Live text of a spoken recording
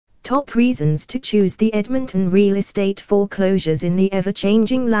Top reasons to choose the Edmonton real estate foreclosures. In the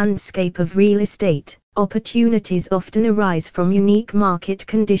ever-changing landscape of real estate, opportunities often arise from unique market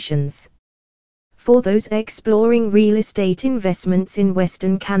conditions. For those exploring real estate investments in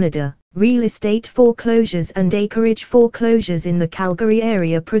Western Canada, real estate foreclosures and acreage foreclosures in the Calgary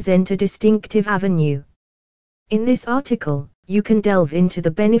area present a distinctive avenue. In this article, you can delve into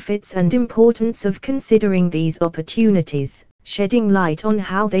the benefits and importance of considering these opportunities, shedding light on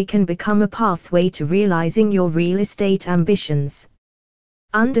how they can become a pathway to realizing your real estate ambitions.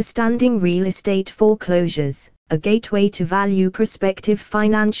 Understanding real estate foreclosures, a gateway to value. Prospective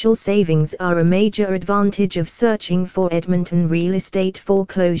financial savings are a major advantage of searching for Edmonton real estate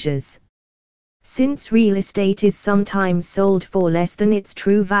foreclosures. Since real estate is sometimes sold for less than its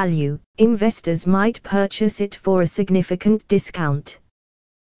true value, investors might purchase it for a significant discount.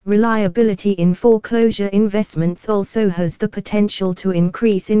 Reliability in foreclosure investments also has the potential to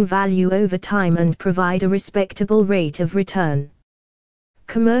increase in value over time and provide a respectable rate of return.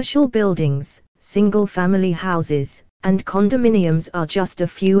 Commercial buildings, single-family houses, and condominiums are just a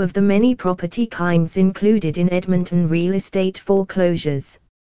few of the many property kinds included in Edmonton real estate foreclosures.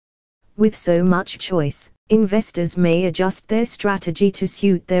 With so much choice, investors may adjust their strategy to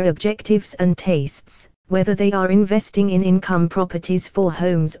suit their objectives and tastes, whether they are investing in income properties for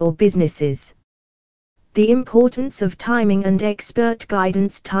homes or businesses. The importance of timing and expert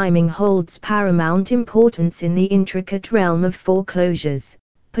guidance. Timing holds paramount importance in the intricate realm of foreclosures,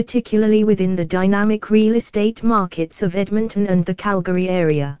 particularly within the dynamic real estate markets of Edmonton and the Calgary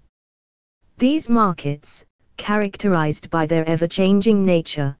area. These markets, characterized by their ever-changing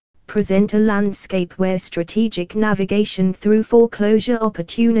nature, present a landscape where strategic navigation through foreclosure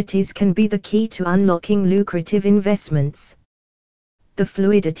opportunities can be the key to unlocking lucrative investments. The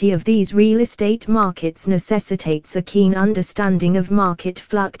fluidity of these real estate markets necessitates a keen understanding of market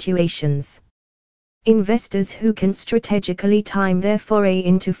fluctuations. Investors who can strategically time their foray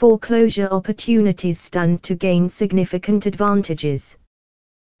into foreclosure opportunities stand to gain significant advantages.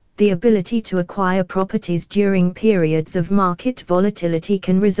 The ability to acquire properties during periods of market volatility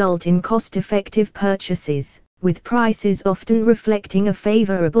can result in cost-effective purchases, with prices often reflecting a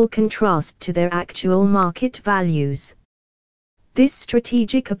favorable contrast to their actual market values. This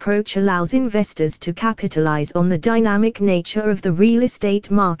strategic approach allows investors to capitalize on the dynamic nature of the real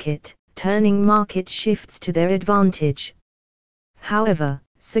estate market, turning market shifts to their advantage. However,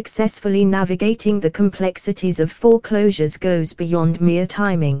 successfully navigating the complexities of foreclosures goes beyond mere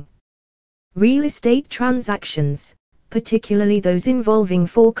timing. Real estate transactions, particularly those involving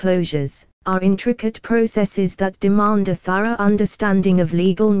foreclosures, are intricate processes that demand a thorough understanding of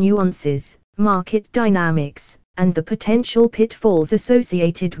legal nuances, market dynamics, and the potential pitfalls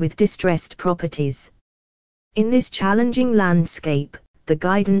associated with distressed properties. In this challenging landscape, the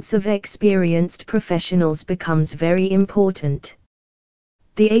guidance of experienced professionals becomes very important.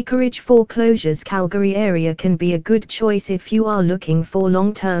 The acreage foreclosures Calgary area can be a good choice if you are looking for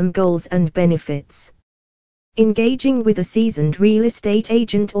long-term goals and benefits. Engaging with a seasoned real estate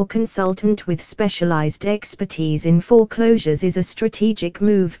agent or consultant with specialized expertise in foreclosures is a strategic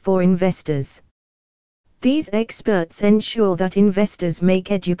move for investors. These experts ensure that investors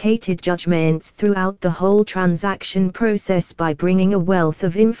make educated judgments throughout the whole transaction process by bringing a wealth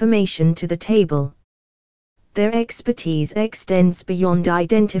of information to the table. Their expertise extends beyond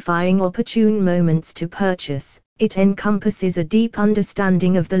identifying opportune moments to purchase. It encompasses a deep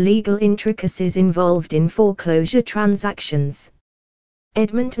understanding of the legal intricacies involved in foreclosure transactions.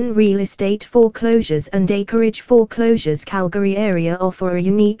 Edmonton real estate foreclosures and acreage foreclosures Calgary area offer a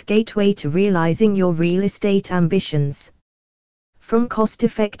unique gateway to realizing your real estate ambitions. From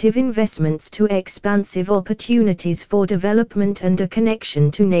cost-effective investments to expansive opportunities for development and a connection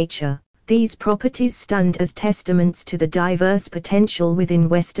to nature, these properties stand as testaments to the diverse potential within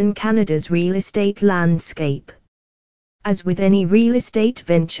Western Canada's real estate landscape. As with any real estate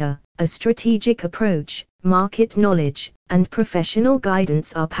venture, a strategic approach, market knowledge, and professional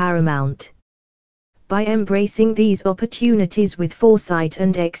guidance are paramount. By embracing these opportunities with foresight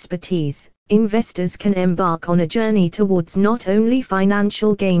and expertise, investors can embark on a journey towards not only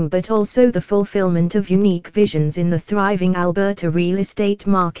financial gain but also the fulfillment of unique visions in the thriving Alberta real estate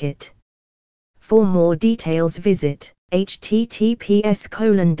market. For more details visit